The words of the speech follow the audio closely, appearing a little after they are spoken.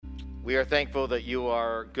We are thankful that you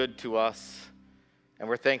are good to us, and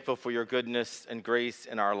we're thankful for your goodness and grace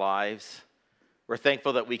in our lives. We're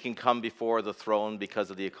thankful that we can come before the throne because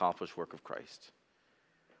of the accomplished work of Christ.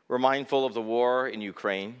 We're mindful of the war in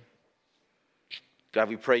Ukraine. God,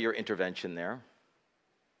 we pray your intervention there.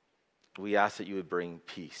 We ask that you would bring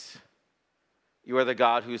peace. You are the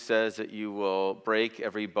God who says that you will break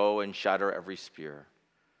every bow and shatter every spear.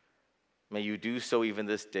 May you do so even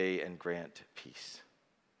this day and grant peace.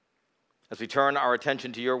 As we turn our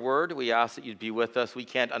attention to your word, we ask that you'd be with us. We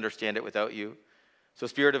can't understand it without you. So,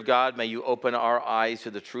 Spirit of God, may you open our eyes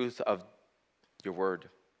to the truth of your word.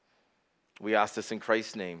 We ask this in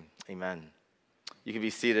Christ's name. Amen. You can be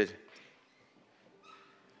seated.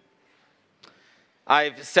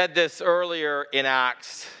 I've said this earlier in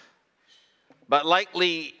Acts, but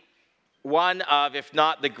likely one of, if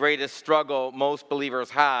not the greatest struggle most believers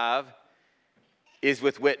have is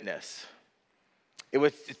with witness.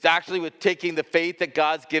 It's actually with taking the faith that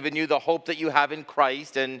God's given you, the hope that you have in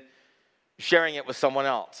Christ, and sharing it with someone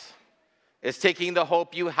else. It's taking the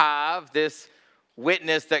hope you have, this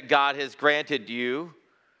witness that God has granted you,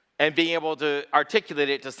 and being able to articulate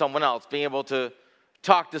it to someone else, being able to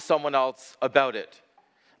talk to someone else about it.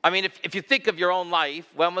 I mean, if you think of your own life,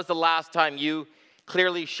 when was the last time you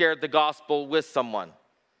clearly shared the gospel with someone?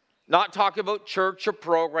 Not talk about church or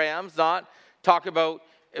programs, not talk about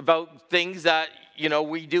things that,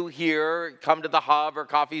 we do here, come to the hub or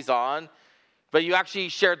coffee's on, but you actually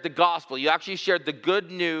shared the gospel. You actually shared the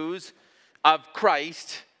good news of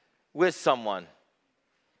Christ with someone.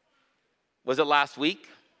 Was it last week?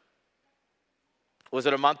 Was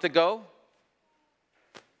it a month ago?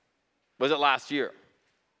 Was it last year?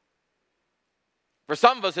 For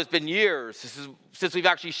some of us, it's been years since we've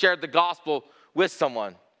actually shared the gospel with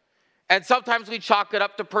someone. And sometimes we chalk it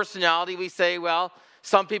up to personality. We say, well,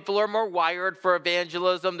 some people are more wired for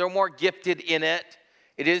evangelism. They're more gifted in it.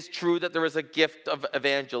 It is true that there is a gift of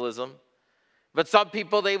evangelism. But some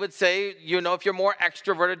people, they would say, if you're more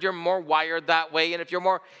extroverted, you're more wired that way. And if you're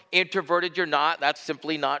more introverted, you're not. That's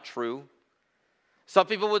simply not true. Some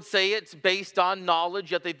people would say it's based on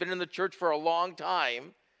knowledge, yet they've been in the church for a long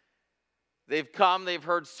time. They've come, they've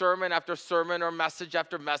heard sermon after sermon or message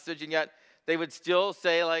after message, and yet they would still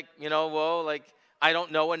say, I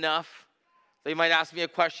don't know enough. They might ask me a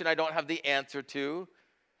question I don't have the answer to,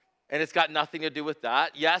 and it's got nothing to do with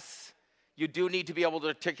that. Yes, you do need to be able to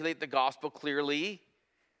articulate the gospel clearly,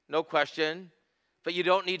 no question, but you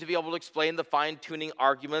don't need to be able to explain the fine-tuning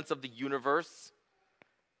arguments of the universe.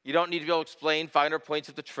 You don't need to be able to explain finer points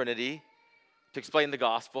of the Trinity to explain the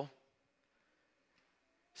gospel.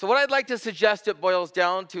 So what I'd like to suggest it boils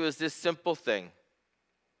down to is this simple thing.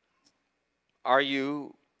 Are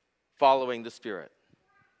you following the Spirit?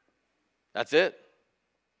 That's it.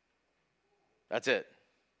 That's it.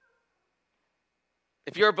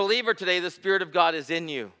 If you're a believer today, the Spirit of God is in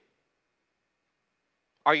you.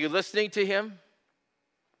 Are you listening to Him?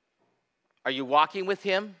 Are you walking with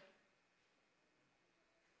Him?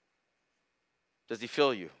 Does He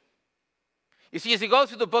fill you? You see, as you go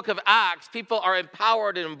through the book of Acts, people are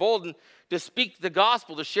empowered and emboldened to speak the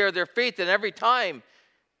gospel, to share their faith, and every time,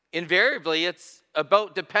 invariably, it's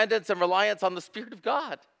about dependence and reliance on the Spirit of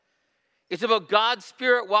God. It's about God's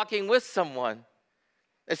Spirit walking with someone.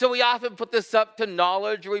 And so we often put this up to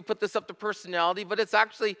knowledge, or we put this up to personality, but it's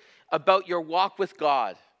actually about your walk with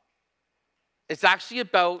God. It's actually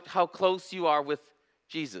about how close you are with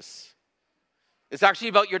Jesus. It's actually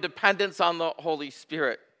about your dependence on the Holy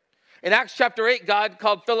Spirit. In Acts chapter 8, God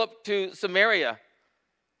called Philip to Samaria.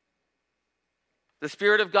 The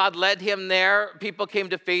Spirit of God led him there. People came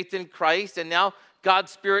to faith in Christ, and now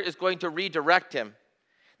God's Spirit is going to redirect him.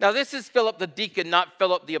 Now, this is Philip the deacon, not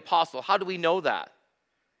Philip the apostle. How do we know that?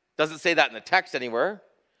 Doesn't say that in the text anywhere.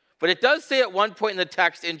 But it does say at one point in the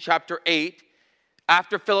text in chapter 8,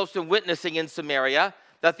 after Philip's been witnessing in Samaria,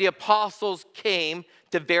 that the apostles came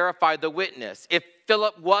to verify the witness. If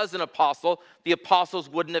Philip was an apostle, the apostles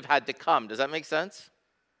wouldn't have had to come. Does that make sense?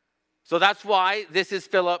 So that's why this is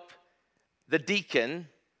Philip the deacon,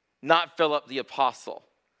 not Philip the apostle,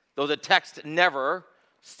 though the text never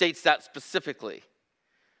states that specifically.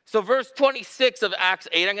 So verse 26 of Acts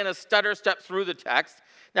 8, I'm going to stutter step through the text.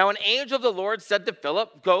 Now an angel of the Lord said to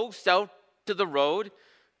Philip, go south to the road,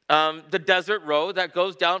 the desert road that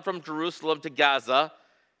goes down from Jerusalem to Gaza.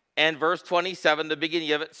 And verse 27, the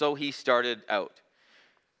beginning of it, so he started out.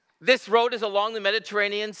 This road is along the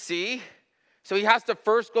Mediterranean Sea. So he has to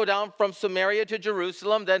first go down from Samaria to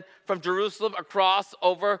Jerusalem, then from Jerusalem across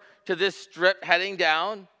over to this strip heading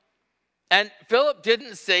down. And Philip he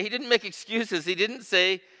didn't make excuses. He didn't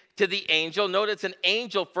say to the angel, note it's an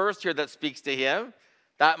angel first here that speaks to him.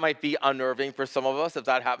 That might be unnerving for some of us if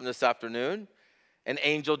that happened this afternoon. An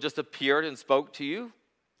angel just appeared and spoke to you.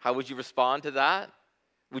 How would you respond to that?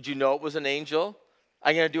 Would you know it was an angel?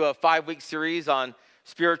 I'm going to do a 5-week series on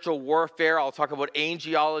spiritual warfare. I'll talk about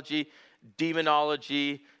angelology,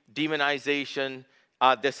 demonology, demonization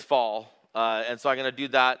this fall. And so I'm going to do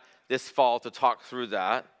that this fall to talk through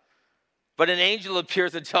that. But an angel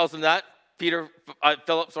appears and tells him that.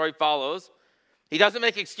 Philip follows. He doesn't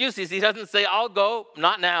make excuses. He doesn't say, I'll go,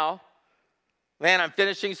 not now. Man, I'm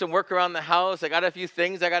finishing some work around the house. I got a few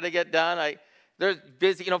things I got to get done. They're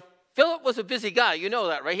busy. Philip was a busy guy. You know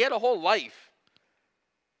that, right? He had a whole life.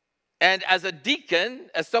 And as a deacon,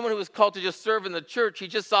 as someone who was called to just serve in the church, he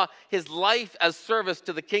just saw his life as service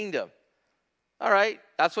to the kingdom. All right,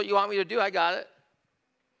 that's what you want me to do. I got it.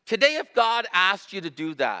 Today, if God asked you to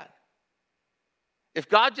do that, if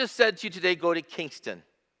God just said to you today, go to Kingston,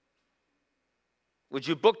 would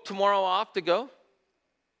you book tomorrow off to go?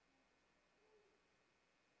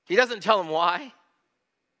 He doesn't tell him why.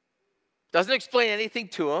 Doesn't explain anything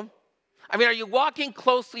to him. I mean, are you walking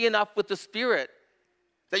closely enough with the Spirit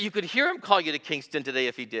that you could hear him call you to Kingston today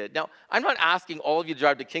if he did? Now, I'm not asking all of you to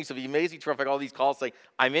drive to Kingston. It would be amazing to have all these calls saying,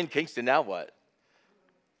 I'm in Kingston, now what?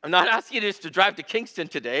 I'm not asking you just to drive to Kingston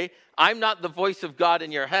today. I'm not the voice of God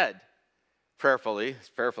in your head. Prayerfully,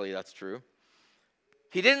 that's true.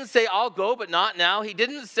 He didn't say, I'll go, but not now. He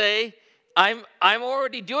didn't say, I'm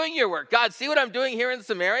already doing your work. God, see what I'm doing here in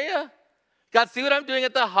Samaria? God, see what I'm doing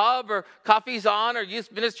at the Hub or Coffee's On or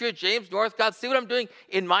Youth Ministry at James North. God, see what I'm doing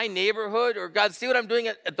in my neighborhood. Or God, see what I'm doing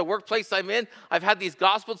at the workplace I'm in. I've had these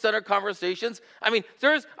gospel-centered conversations. I mean,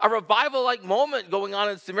 there's a revival-like moment going on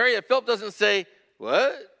in Samaria. Philip doesn't say,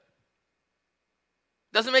 what?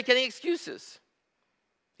 Doesn't make any excuses.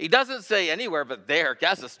 He doesn't say anywhere but there.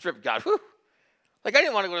 Gaza Strip, God, whew. Like, I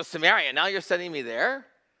didn't want to go to Samaria. Now you're sending me there.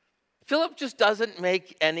 Philip just doesn't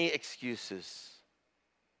make any excuses.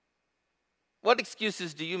 What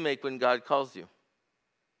excuses do you make when God calls you?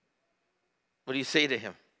 What do you say to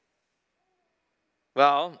him?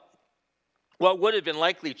 Well, what would have been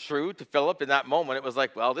likely true to Philip in that moment, it was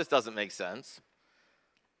like, well, this doesn't make sense.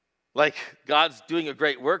 Like, God's doing a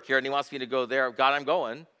great work here and he wants me to go there. God, I'm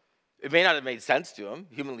going. It may not have made sense to him,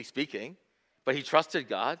 humanly speaking, but he trusted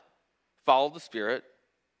God, followed the Spirit,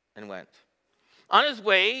 and went. On his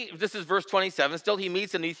way, this is verse 27, still he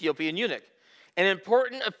meets an Ethiopian eunuch, an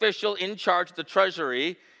important official in charge of the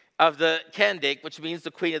treasury of the Kandake, which means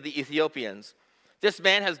the queen of the Ethiopians. This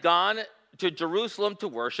man has gone to Jerusalem to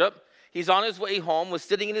worship. He's on his way home, was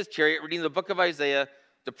sitting in his chariot reading the book of Isaiah,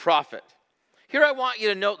 the prophet. Here I want you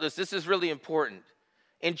to note this. This is really important.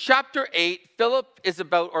 In chapter 8, Luke is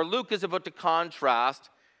about to contrast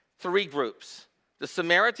 3 groups. The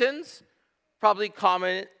Samaritans, probably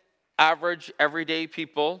common, average, everyday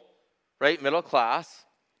people, right, middle class,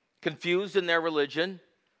 confused in their religion,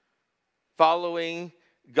 following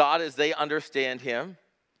God as they understand him.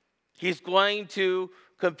 He's going to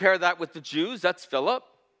compare that with the Jews. That's Philip,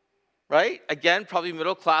 right? Again, probably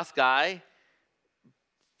middle-class guy.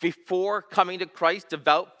 Before coming to Christ,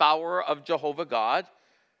 devout follower of Jehovah God,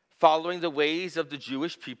 following the ways of the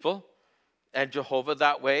Jewish people and Jehovah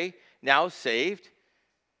that way, now saved.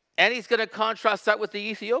 And he's going to contrast that with the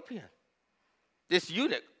Ethiopian. This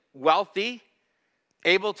eunuch, wealthy,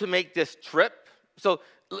 able to make this trip. So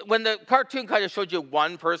when the cartoon kind of showed you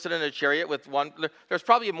one person in a chariot with one, there's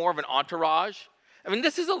probably more of an entourage. I mean,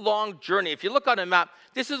 this is a long journey. If you look on a map,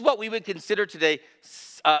 this is what we would consider today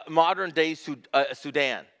modern-day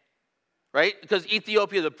Sudan, right? Because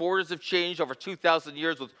Ethiopia, the borders have changed over 2,000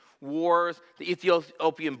 years with wars. The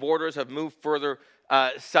Ethiopian borders have moved further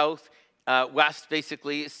southeast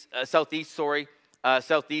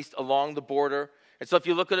along the border. And so if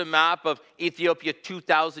you look at a map of Ethiopia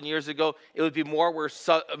 2,000 years ago, it would be more where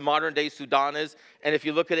modern-day Sudan is. And if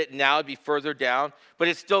you look at it now, it'd be further down. But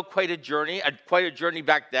it's still quite a journey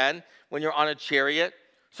back then when you're on a chariot.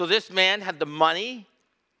 So this man had the money,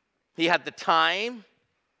 he had the time,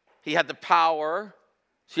 he had the power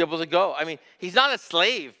to be able to go. I mean, he's not a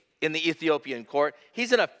slave in the Ethiopian court.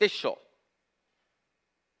 He's an official.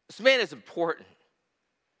 This man is important.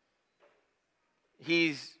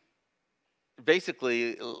 He's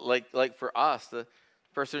basically like for us, the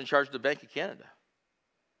person in charge of the Bank of Canada.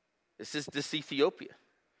 This is this Ethiopia.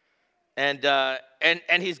 And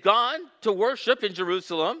he's gone to worship in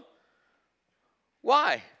Jerusalem.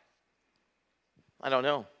 Why? I don't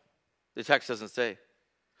know. The text doesn't say.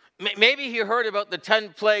 Maybe he heard about the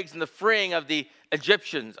 10 plagues and the freeing of the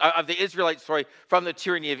Egyptians, of the Israelites, from the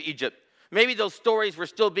tyranny of Egypt. Maybe those stories were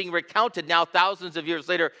still being recounted now thousands of years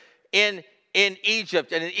later in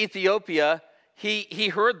Egypt and in Ethiopia. He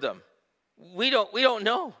heard them. We don't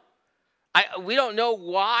know. We don't know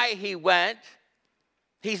why he went.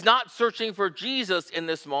 He's not searching for Jesus in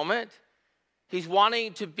this moment. He's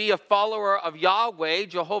wanting to be a follower of Yahweh,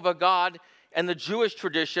 Jehovah God, and the Jewish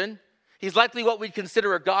tradition. He's likely what we'd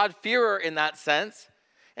consider a God-fearer in that sense.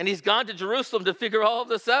 And he's gone to Jerusalem to figure all of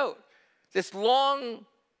this out. This long,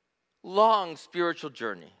 long spiritual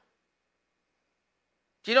journey.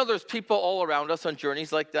 Do you know there's people all around us on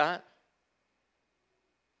journeys like that?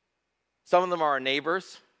 Some of them are our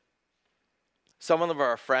neighbors. Some of them are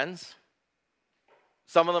our friends.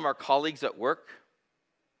 Some of them are colleagues at work.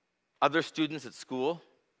 Other students at school.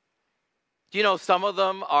 Do you know some of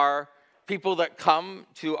them are people that come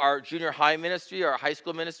to our junior high ministry or our high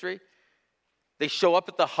school ministry? They show up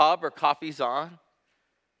at the hub or coffee's on.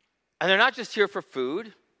 And they're not just here for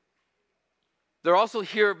food. They're also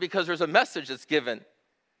here because there's a message that's given.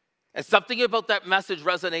 And something about that message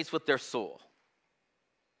resonates with their soul.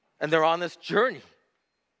 And they're on this journey.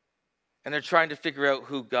 And they're trying to figure out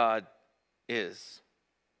who God is.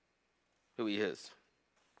 Who he is.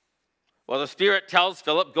 Well, the Spirit tells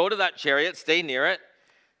Philip, go to that chariot, stay near it.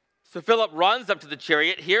 So Philip runs up to the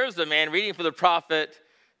chariot, hears the man reading for the prophet.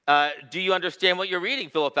 Do you understand what you're reading?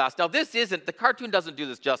 Philip asked. Now, the cartoon doesn't do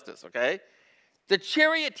this justice, okay? The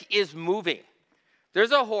chariot is moving.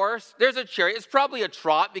 There's a horse, there's a chariot. It's probably a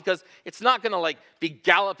trot because it's not going to be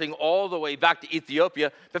galloping all the way back to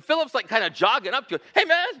Ethiopia. But Philip's kind of jogging up to it. Hey,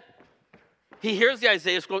 man. He hears the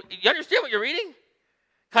Isaiah scroll. You understand what you're reading?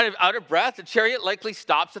 Kind of out of breath. The chariot likely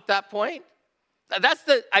stops at that point. That's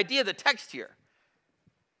the idea of the text here.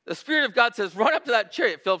 The Spirit of God says, run up to that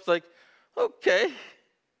chariot. Philip's like, okay.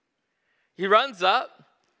 He runs up.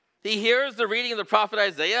 He hears the reading of the prophet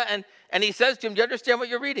Isaiah, and he says to him, do you understand what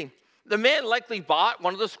you're reading? The man likely bought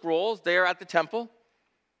one of the scrolls there at the temple.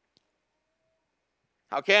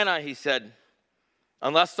 How can I, he said,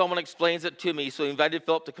 unless someone explains it to me. So he invited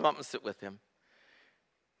Philip to come up and sit with him.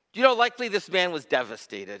 Do you know, likely this man was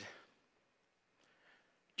devastated.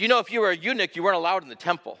 Do you know if you were a eunuch, you weren't allowed in the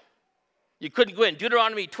temple? You couldn't go in.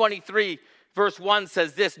 Deuteronomy 23, verse 1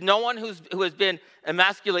 says this, no one who has been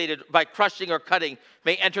emasculated by crushing or cutting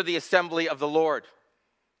may enter the assembly of the Lord.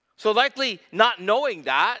 So likely not knowing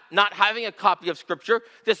that, not having a copy of Scripture,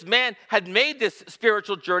 this man had made this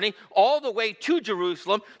spiritual journey all the way to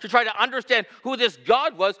Jerusalem to try to understand who this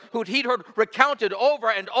God was, who he'd heard recounted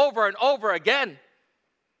over and over and over again.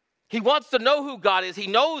 He wants to know who God is. He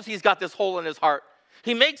knows he's got this hole in his heart.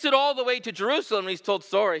 He makes it all the way to Jerusalem and he's told,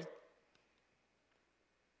 sorry,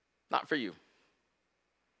 not for you.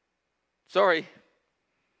 Sorry,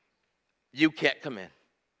 you can't come in.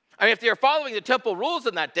 I mean, if they were following the temple rules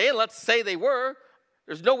in that day, and let's say they were,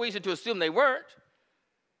 there's no reason to assume they weren't,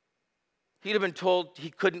 he'd have been told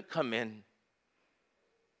he couldn't come in.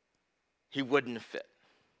 He wouldn't fit.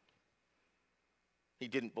 He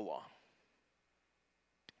didn't belong.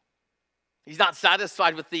 He's not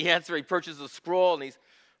satisfied with the answer. He purchases a scroll and he's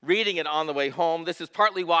reading it on the way home. This is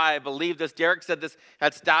partly why I believe this. Derek said this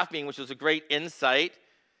at staff meeting, which was a great insight.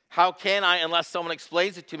 How can I unless someone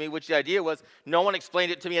explains it to me? Which the idea was no one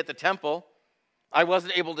explained it to me at the temple. I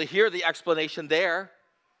wasn't able to hear the explanation there.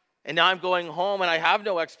 And now I'm going home and I have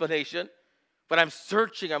no explanation. But I'm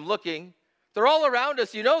searching, I'm looking. They're all around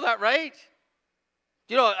us. You know that, right?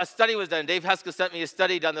 You know, a study was done. Dave Heska sent me a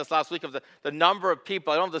study done this last week of the number of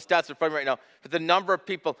people. I don't have the stats in front of me right now, but the number of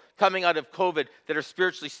people coming out of COVID that are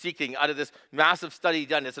spiritually seeking out of this massive study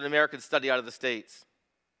done. It's an American study out of the States.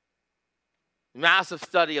 Massive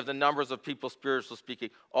study of the numbers of people spiritually speaking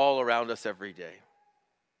all around us every day.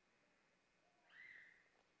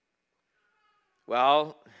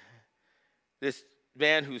 Well, this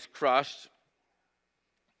man who's crushed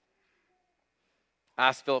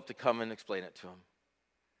asked Philip to come and explain it to him.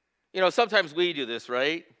 You know, sometimes we do this,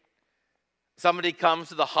 right? Somebody comes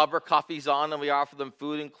to the hub or coffee's on and we offer them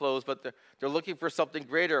food and clothes, but they're looking for something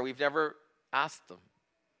greater. We've never asked them.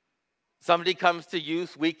 Somebody comes to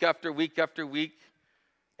youth week after week after week,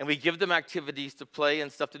 and we give them activities to play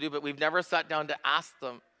and stuff to do, but we've never sat down to ask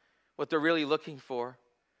them what they're really looking for.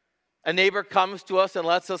 A neighbor comes to us and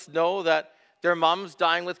lets us know that their mom's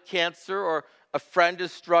dying with cancer or a friend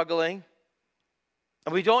is struggling,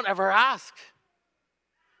 and we don't ever ask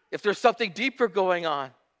if there's something deeper going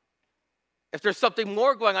on, if there's something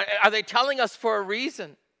more going on. Are they telling us for a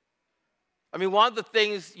reason? I mean, one of the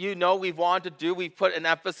things we've wanted to do, we've put an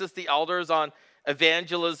emphasis, the elders, on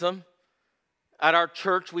evangelism. At our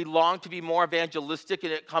church, we long to be more evangelistic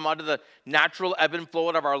and it come out of the natural ebb and flow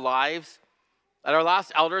of our lives. At our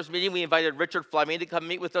last elders meeting, we invited Richard Fleming to come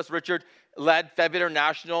meet with us. Richard led Feb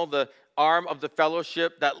International, the arm of the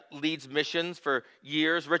fellowship that leads missions for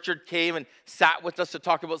years. Richard came and sat with us to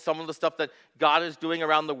talk about some of the stuff that God is doing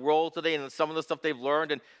around the world today and some of the stuff they've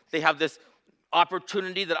learned. And they have this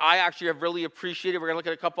opportunity that I actually have really appreciated. We're going to look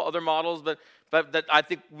at a couple other models, but that I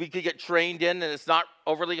think we could get trained in, and it's not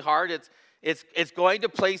overly hard. It's going to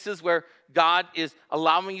places where God is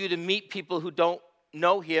allowing you to meet people who don't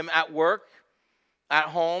know him at work, at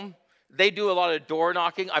home. They do a lot of door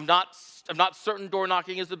knocking. I'm not certain door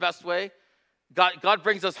knocking is the best way. God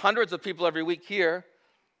brings us hundreds of people every week here,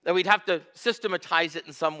 that we'd have to systematize it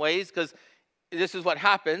in some ways, because this is what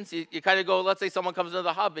happens. You kind of go, let's say someone comes into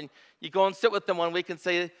the hub, and you go and sit with them one week and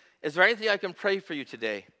say, is there anything I can pray for you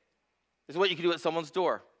today? This is what you can do at someone's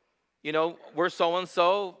door. You know, we're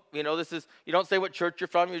so-and-so. You know, this is, you don't say what church you're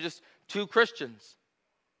from. You're just two Christians.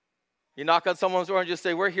 You knock on someone's door and just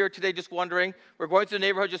say, we're here today just wondering. We're going to the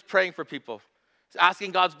neighborhood just praying for people. Just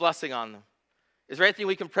asking God's blessing on them. Is there anything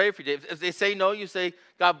we can pray for you today? If they say no, you say,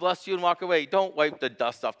 God bless you, and walk away. Don't wipe the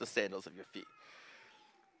dust off the sandals of your feet.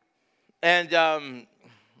 And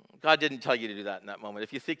God didn't tell you to do that in that moment.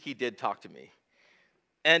 If you think he did, talk to me.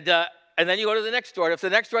 And then you go to the next door. And if the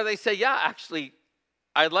next door they say, yeah, actually,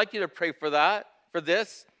 I'd like you to pray for that, for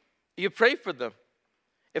this, you pray for them.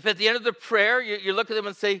 If at the end of the prayer, you look at them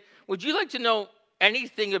and say, would you like to know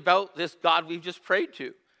anything about this God we've just prayed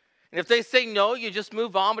to? And if they say no, you just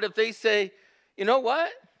move on. But if they say, you know what?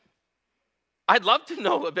 I'd love to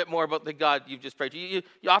know a bit more about the God you've just prayed to. You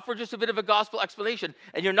offer just a bit of a gospel explanation.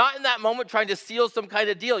 And you're not in that moment trying to seal some kind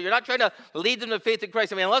of deal. You're not trying to lead them to faith in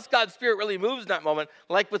Christ. I mean, unless God's Spirit really moves in that moment,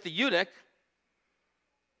 like with the eunuch,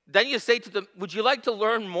 then you say to them, would you like to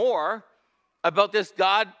learn more about this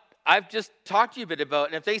God I've just talked to you a bit about?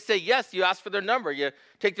 And if they say yes, you ask for their number. You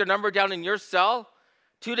take their number down in your cell.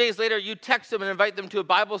 2 days later, you text them and invite them to a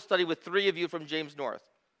Bible study with 3 of you from James North.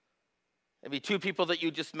 Maybe 2 people that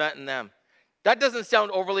you just met and them. That doesn't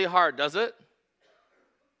sound overly hard, does it?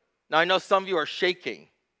 Now, I know some of you are shaking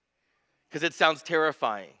because it sounds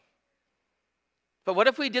terrifying. But what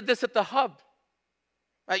if we did this at the hub?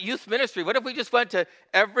 At youth ministry, what if we just went to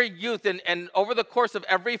every youth and over the course of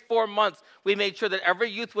every 4 months, we made sure that every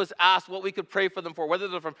youth was asked what we could pray for them for, whether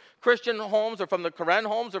they're from Christian homes or from the Koran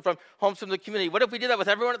homes or from homes from the community. What if we did that with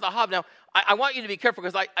everyone at the hub? Now, I want you to be careful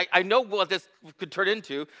because I know what this could turn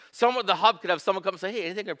into. Someone at the hub could have someone come and say, hey,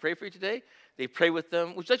 anything I can pray for you today? They pray with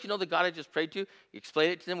them. Would you like to know the God I just prayed to? You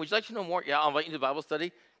explain it to them. Would you like to know more? Yeah, I'll invite you to the Bible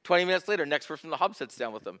study. 20 minutes later, next person from the hub sits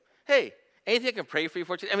down with them. Hey, anything I can pray for you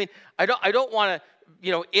for today? I mean, I don't want to,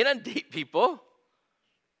 inundate people.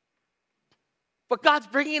 But God's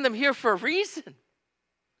bringing them here for a reason.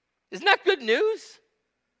 Isn't that good news?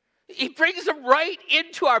 He brings them right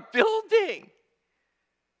into our building.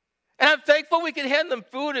 And I'm thankful we can hand them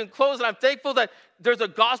food and clothes, and I'm thankful that there's a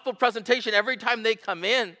gospel presentation every time they come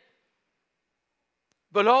in.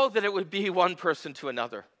 But oh, that it would be one person to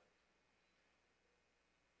another.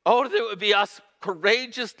 Oh, that it would be us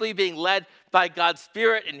courageously being led by God's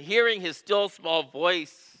Spirit and hearing his still small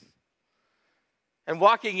voice. And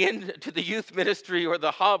walking into the youth ministry or the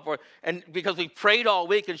hub, and because we prayed all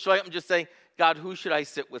week and showing up and just saying, God, who should I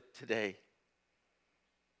sit with today?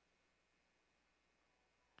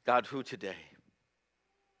 God, who today?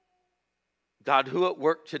 God, who at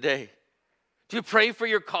work today? Do you pray for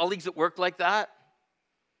your colleagues at work like that?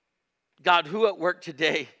 God, who at work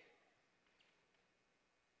today?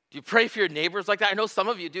 Do you pray for your neighbors like that? I know some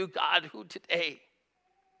of you do. God, who today?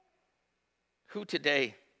 Who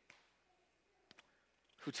today?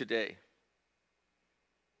 Who today?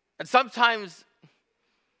 And sometimes,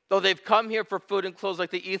 though they've come here for food and clothes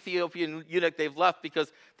like the Ethiopian eunuch, they've left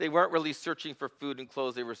because they weren't really searching for food and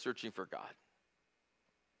clothes. They were searching for God.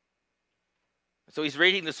 So he's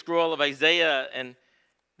reading the scroll of Isaiah, and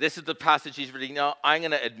this is the passage he's reading. Now, I'm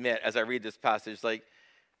going to admit, as I read this passage,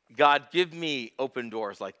 God, give me open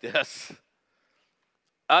doors like this.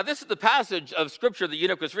 This is the passage of Scripture the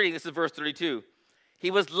eunuch was reading. This is verse 32.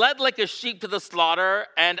 He was led like a sheep to the slaughter,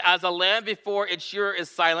 and as a lamb before its shearer is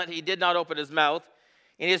silent, he did not open his mouth.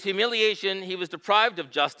 In his humiliation, he was deprived of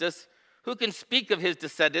justice. Who can speak of his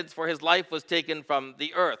descendants? For his life was taken from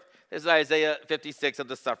the earth. This is Isaiah 56 of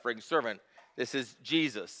the suffering servant. This is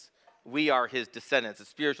Jesus. We are his descendants, the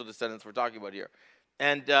spiritual descendants we're talking about here.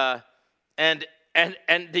 And the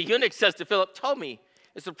eunuch says to Philip, tell me,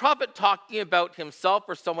 is the prophet talking about himself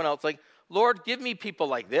or someone else? Like, Lord, give me people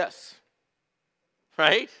like this,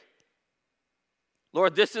 right?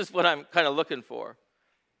 Lord, this is what I'm kind of looking for.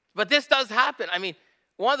 But this does happen. I mean,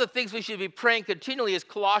 one of the things we should be praying continually is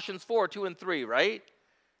Colossians 4, 2 and 3, right?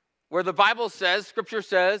 Where the Bible says, Scripture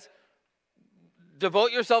says,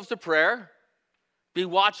 devote yourselves to prayer, be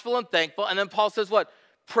watchful and thankful. And then Paul says what?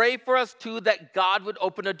 Pray for us too that God would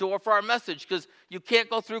open a door for our message, because you can't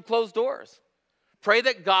go through closed doors. Pray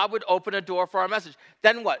that God would open a door for our message.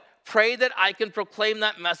 Then what? Pray that I can proclaim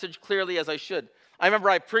that message clearly as I should. I remember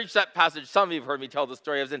I preached that passage. Some of you have heard me tell the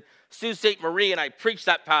story. I was in Sault Ste. Marie, and I preached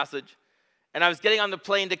that passage. And I was getting on the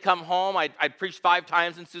plane to come home. I'd preached 5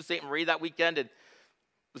 times in Sault Ste. Marie that weekend. And it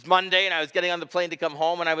was Monday, and I was getting on the plane to come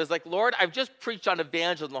home. And I was like, Lord, I've just preached on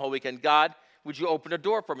evangelism the whole weekend. God, would you open a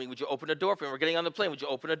door for me? Would you open a door for me? We're getting on the plane. Would you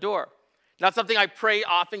open a door? Not something I pray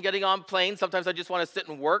often getting on planes. Sometimes I just want to sit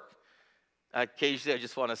and work. Occasionally, I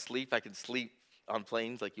just want to sleep. I can sleep on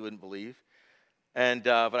planes like you wouldn't believe. And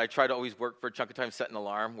but I try to always work for a chunk of time, set an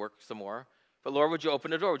alarm, work some more. But Lord, would you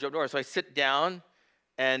open the door? Would you open the door? So I sit down,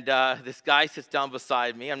 and this guy sits down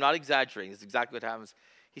beside me. I'm not exaggerating. This is exactly what happens.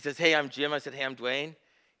 He says, hey, I'm Jim. I said, hey, I'm Dwayne.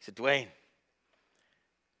 He said, Dwayne,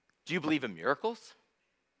 do you believe in miracles?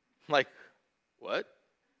 I'm like, what?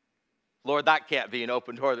 Lord, that can't be an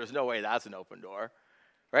open door. There's no way that's an open door.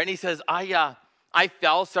 Right? And he says, I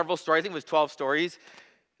fell several stories. I think it was 12 stories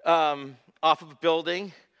off of a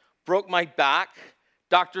building. Broke my back.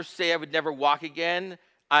 Doctors say I would never walk again.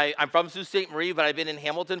 I'm from Sault Ste. Marie, but I've been in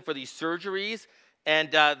Hamilton for these surgeries.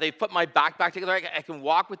 And they put my back together. I can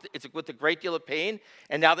walk with a great deal of pain.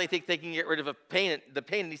 And now they think they can get rid of the pain.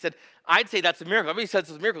 And he said, I'd say that's a miracle. Everybody says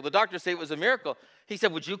it's a miracle. The doctors say it was a miracle. He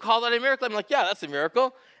said, would you call that a miracle? I'm like, yeah, that's a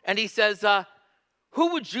miracle. And he says,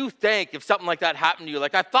 who would you thank if something like that happened to you?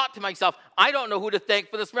 Like, I thought to myself, I don't know who to thank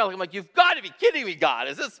for this miracle. I'm like, you've got to be kidding me, God.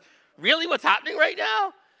 Is this really what's happening right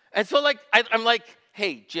now? And so, like, I'm like,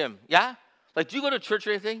 hey, Jim, yeah? Like, do you go to church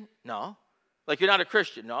or anything? No. Like, you're not a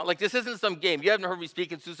Christian, no? Like, this isn't some game. You haven't heard me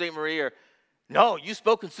speak in Sault Ste. Marie or, no, you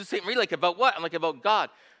spoke in Sault Ste. Marie, like, about what? I'm like, about God.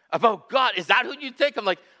 About God. Is that who you think? I'm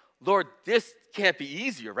like, Lord, this can't be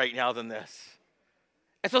easier right now than this.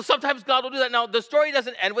 And so sometimes God will do that. Now, the story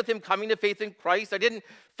doesn't end with him coming to faith in Christ. I didn't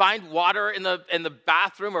find water in the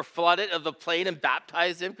bathroom or flood it of the plane and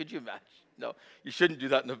baptize him. Could you imagine? No, you shouldn't do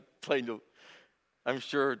that in the plane. I'm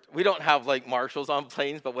sure we don't have like marshals on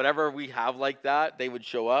planes, but whatever we have like that, they would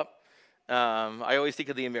show up. I always think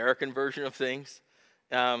of the American version of things.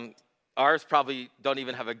 Ours probably don't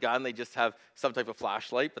even have a gun. They just have some type of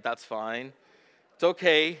flashlight, but that's fine. It's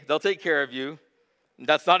okay. They'll take care of you.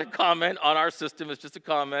 That's not a comment on our system. It's just a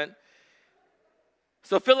comment.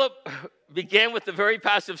 So Philip began with the very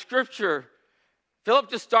passage of Scripture. Philip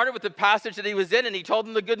just started with the passage that he was in, and he told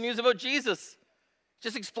them the good news about Jesus.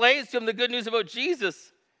 Just explains to him the good news about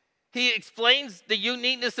Jesus. He explains the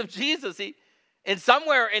uniqueness of Jesus. And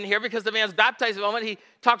somewhere in here, because the man's baptized at the moment, he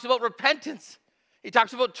talks about repentance. He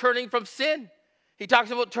talks about turning from sin. He talks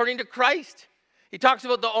about turning to Christ. He talks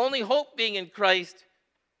about the only hope being in Christ.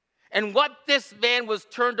 And what this man was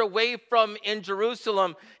turned away from in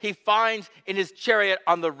Jerusalem, he finds in his chariot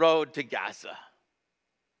on the road to Gaza.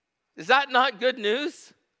 Is that not good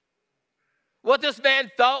news? What this man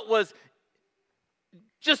felt was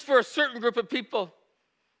just for a certain group of people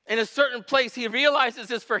in a certain place, he realizes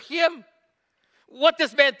is for him. What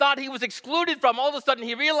this man thought he was excluded from, all of a sudden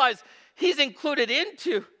he realized he's included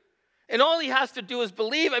into. And all he has to do is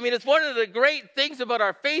believe. I mean, it's one of the great things about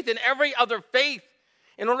our faith and every other faith.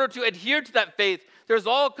 In order to adhere to that faith, there's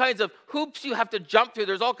all kinds of hoops you have to jump through.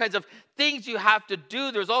 There's all kinds of things you have to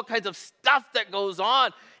do. There's all kinds of stuff that goes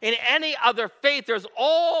on. In any other faith, there's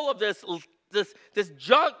all of this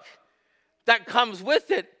junk that comes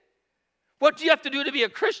with it. What do you have to do to be a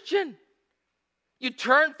Christian? You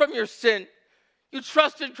turn from your sin. You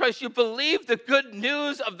trust in Christ. You believe the good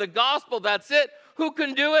news of the gospel. That's it. Who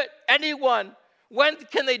can do it? Anyone. When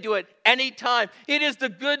can they do it? Anytime. It is the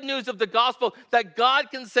good news of the gospel that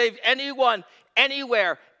God can save anyone,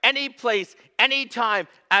 anywhere, any place, anytime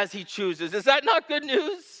as he chooses. Is that not good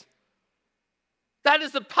news? That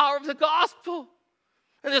is the power of the gospel.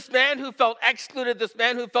 And this man who felt excluded, this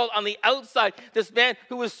man who felt on the outside, this man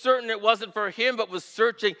who was certain it wasn't for him but was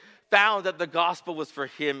searching, found that the gospel was for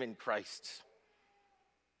him in Christ.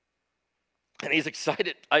 And he's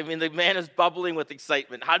excited. I mean, the man is bubbling with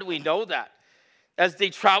excitement. How do we know that? As they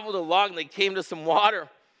traveled along, they came to some water.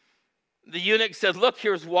 The eunuch said, look,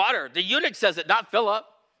 here's water. The eunuch says it, not Philip.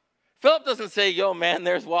 Philip doesn't say, yo, man,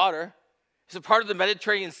 there's water. It's a part of the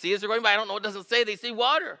Mediterranean Sea as they're going by. I don't know what it doesn't say. They say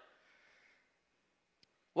water.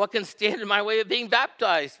 What can stand in my way of being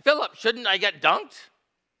baptized? Philip, shouldn't I get dunked?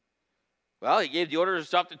 Well, he gave the order to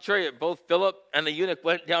stop the chariot. Both Philip and the eunuch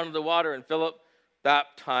went down to the water, and Philip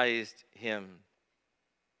baptized him.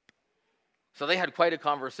 So they had quite a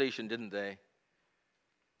conversation, didn't they?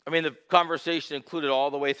 I mean, the conversation included all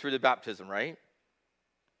the way through the baptism, right?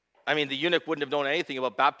 I mean, the eunuch wouldn't have known anything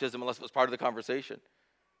about baptism unless it was part of the conversation.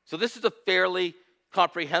 So this is a fairly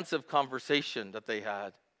comprehensive conversation that they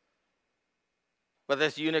had. But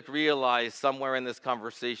this eunuch realized somewhere in this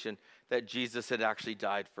conversation that Jesus had actually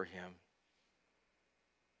died for him.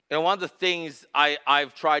 And one of the things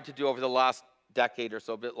I've tried to do over the last decade or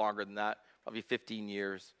so, a bit longer than that, probably 15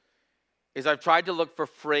 years, is I've tried to look for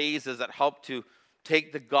phrases that help to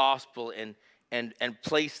take the gospel and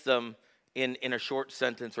place them in a short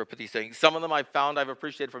sentence or put these things. Some of them I've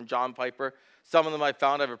appreciated from John Piper. Some of them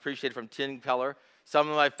I've appreciated from Tim Keller. Some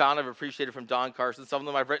of them I've appreciated from Don Carson. Some of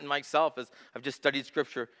them I've written myself as I've just studied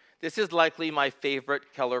Scripture. This is likely my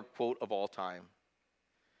favorite Keller quote of all time.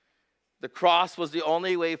 The cross was the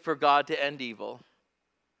only way for God to end evil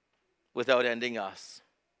without ending us.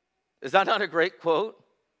 Is that not a great quote?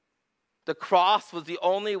 The cross was the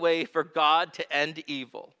only way for God to end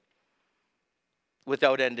evil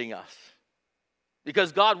without ending us.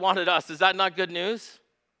 Because God wanted us. Is that not good news?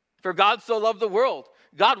 For God so loved the world.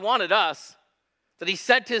 God wanted us. That he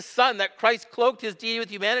sent his son, that Christ cloaked his deity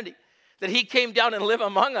with humanity, that he came down and lived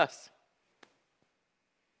among us.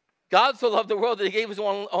 God so loved the world that he gave his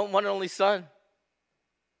one and only son.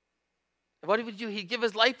 And what did he do? He'd give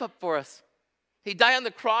his life up for us. He'd die on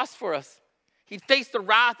the cross for us. He'd face the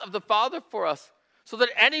wrath of the Father for us, so that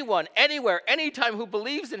anyone, anywhere, anytime who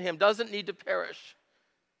believes in him doesn't need to perish,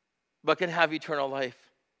 but can have eternal life.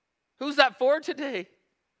 Who's that for today?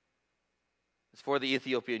 It's for the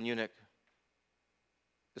Ethiopian eunuch.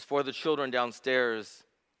 It's for the children downstairs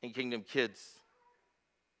in Kingdom Kids.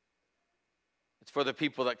 It's for the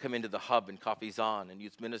people that come into the hub and Coffee's On and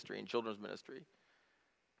youth ministry and children's ministry.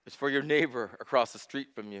 It's for your neighbor across the street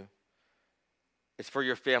from you. It's for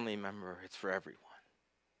your family member. It's for everyone.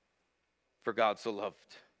 For God so loved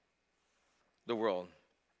the world.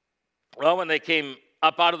 Well, when they came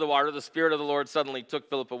up out of the water, the Spirit of the Lord suddenly took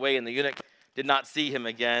Philip away, and the eunuch did not see him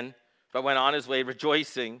again, but went on his way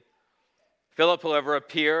rejoicing. Philip, however,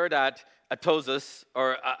 appeared at Azotus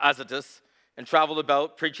and traveled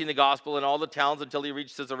about preaching the gospel in all the towns until he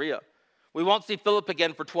reached Caesarea. We won't see Philip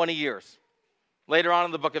again for 20 years. Later on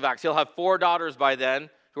in the book of Acts, he'll have 4 daughters by then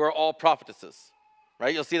who are all prophetesses.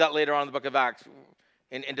 Right? You'll see that later on in the book of Acts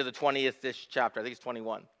into the 20th-ish chapter. I think it's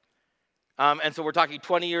 21. And so we're talking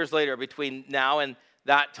 20 years later between now and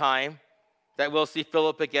that time that we'll see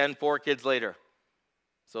Philip again 4 kids later.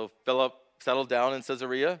 So Philip settled down in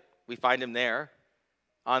Caesarea. We find him there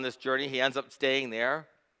on this journey. He ends up staying there.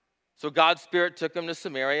 So God's Spirit took him to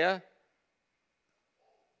Samaria,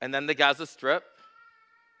 and then the Gaza Strip,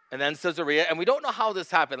 and then Caesarea. And we don't know how this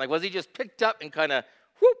happened. Like, was he just picked up and kind of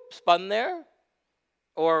spun there?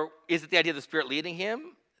 Or is it the idea of the Spirit leading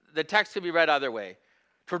him? The text could be read either way.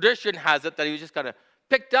 Tradition has it that he was just kind of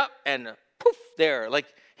picked up and poof, there. Like,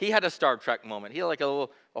 he had a Star Trek moment. He had like a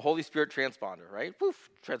Holy Spirit transponder, right? Poof,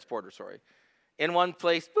 transporter, sorry. In one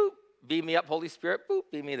place, boop, beam me up, Holy Spirit, boop,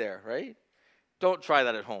 beam me there, right? Don't try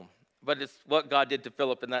that at home. But it's what God did to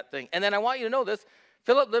Philip in that thing. And then I want you to know this.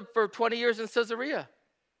 Philip lived for 20 years in Caesarea.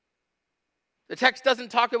 The text doesn't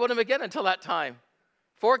talk about him again until that time.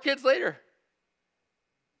 4 kids later.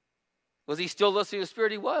 Was he still listening to the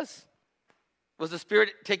Spirit? He was. Was the Spirit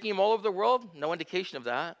taking him all over the world? No indication of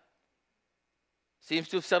that. Seems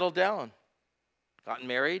to have settled down. Gotten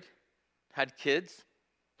married. Had kids.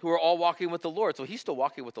 Who are all walking with the Lord. So he's still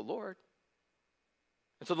walking with the Lord.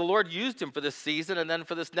 And so the Lord used him for this season, and then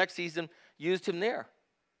for this next season, used him there.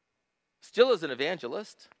 Still as an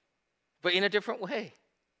evangelist, but in a different way.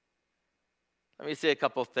 Let me say a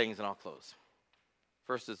couple of things, and I'll close.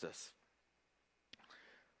 First is this.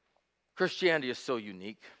 Christianity is so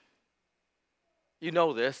unique. You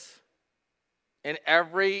know this. In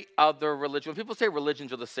every other religion, when people say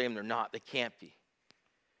religions are the same, they're not. They can't be.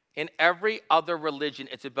 In every other religion,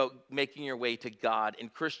 it's about making your way to God. In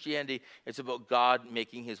Christianity, it's about God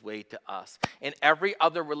making his way to us. In every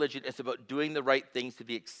other religion, it's about doing the right things to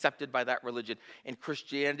be accepted by that religion. In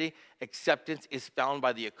Christianity, acceptance is found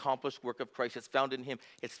by the accomplished work of Christ. It's found in him.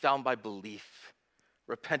 It's found by belief,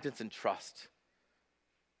 repentance, and trust.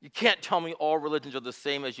 You can't tell me all religions are the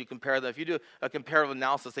same as you compare them. If you do a comparative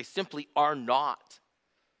analysis, they simply are not.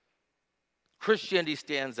 Christianity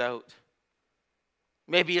stands out.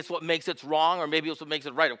 Maybe it's what makes it wrong, or maybe it's what makes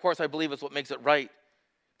it right. Of course, I believe it's what makes it right.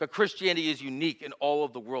 But Christianity is unique in all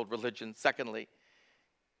of the world religions, secondly.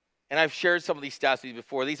 And I've shared some of these stats with you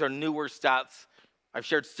before. These are newer stats. I've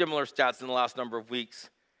shared similar stats in the last number of weeks.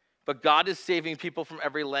 But God is saving people from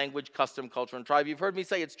every language, custom, culture, and tribe. You've heard me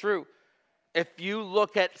say it's true. If you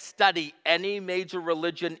study any major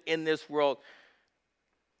religion in this world,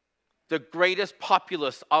 the greatest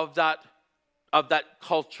populace of that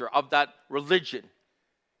culture, of that religion,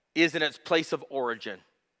 is in its place of origin.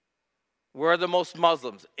 Where are the most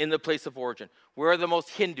Muslims? In the place of origin. Where are the most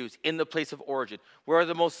Hindus? In the place of origin. Where are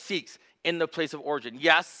the most Sikhs? In the place of origin.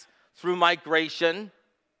 Yes, through migration,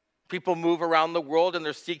 people move around the world, and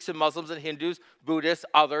there's Sikhs and Muslims and Hindus, Buddhists,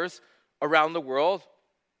 others around the world.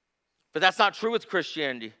 But that's not true with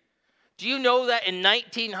Christianity. Do you know that in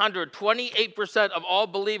 1900, 28% of all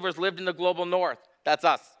believers lived in the global north? That's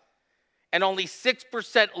us. And only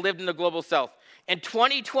 6% lived in the global south. In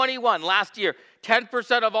 2021, last year,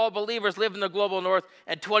 10% of all believers live in the global north,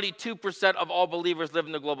 and 22% of all believers live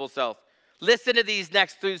in the global south. Listen to these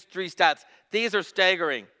next three stats. These are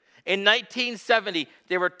staggering. In 1970,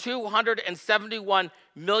 there were 271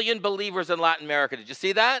 million believers in Latin America. Did you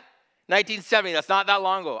see that? 1970, that's not that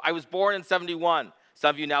long ago. I was born in 71. Some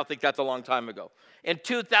of you now think that's a long time ago. In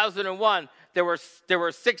 2001, there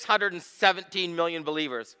were 617 million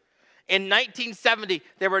believers. In 1970,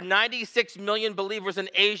 there were 96 million believers in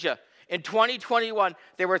Asia. In 2021,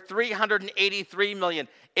 there were 383 million.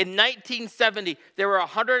 In 1970, there were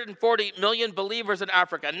 140 million believers in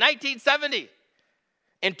Africa. 1970.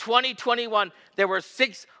 In 2021, there were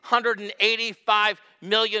 685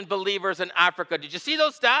 million believers in Africa. Did you see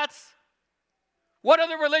those stats? What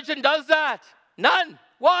other religion does that? None.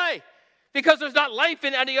 Why? Because there's not life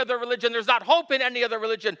in any other religion. There's not hope in any other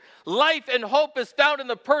religion. Life and hope is found in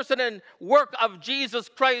the person and work of Jesus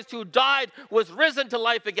Christ, who died, was risen to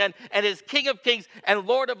life again, and is King of Kings and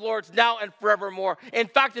Lord of Lords now and forevermore. In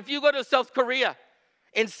fact, if you go to South Korea,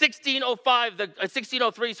 in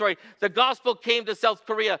 1603, the gospel came to South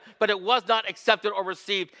Korea, but it was not accepted or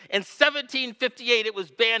received. In 1758, it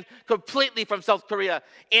was banned completely from South Korea.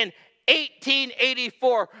 In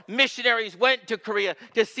 1884, missionaries went to Korea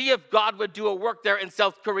to see if God would do a work there in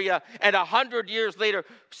South Korea. And 100 years later,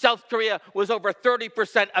 South Korea was over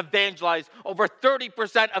 30% evangelized. Over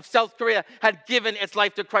 30% of South Korea had given its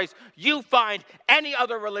life to Christ. You find any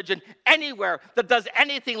other religion anywhere that does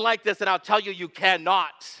anything like this, and I'll tell you, you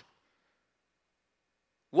cannot.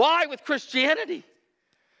 Why with Christianity?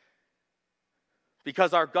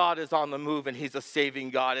 Because our God is on the move, and he's a saving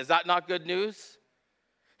God. Is that not good news?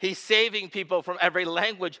 He's saving people from every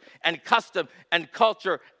language and custom and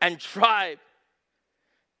culture and tribe.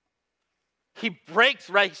 He breaks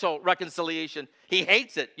racial reconciliation. He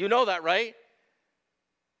hates it. You know that, right?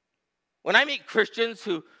 When I meet Christians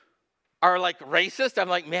who are like racist, I'm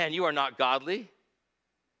like, man, you are not godly.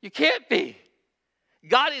 You can't be.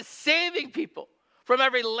 God is saving people from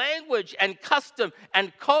every language and custom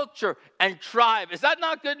and culture and tribe. Is that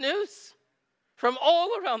not good news? From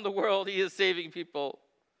all around the world, he is saving people.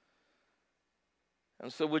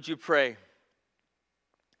 And so would you pray?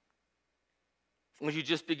 Would you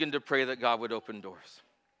just begin to pray that God would open doors?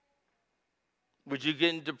 Would you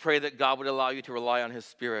begin to pray that God would allow you to rely on his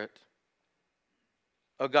Spirit?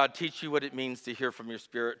 Oh God, teach you what it means to hear from your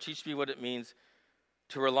Spirit. Teach me what it means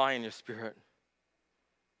to rely on your Spirit.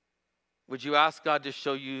 Would you ask God to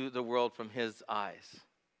show you the world from his eyes,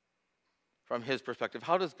 from his perspective?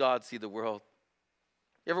 How does God see the world?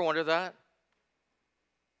 You ever wonder that?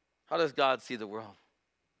 How does God see the world?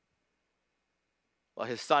 Well,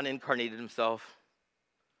 his Son incarnated himself,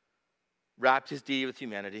 wrapped his deity with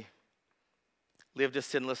humanity, lived a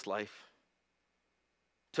sinless life,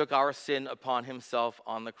 took our sin upon himself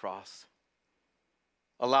on the cross,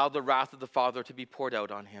 allowed the wrath of the Father to be poured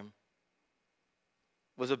out on him,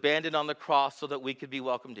 was abandoned on the cross so that we could be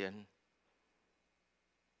welcomed in,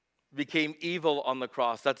 became evil on the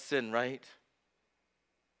cross. That's sin, right?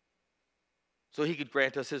 So he could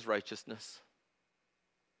grant us his righteousness.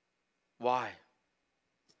 Why?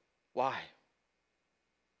 Why?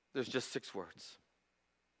 There's just 6 words.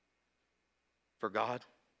 For God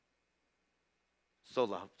so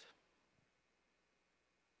loved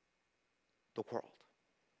the world.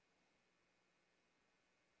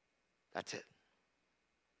 That's it.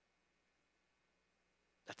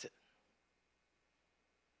 That's it.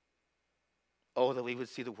 Oh, that we would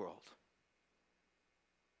see the world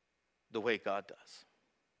the way God does.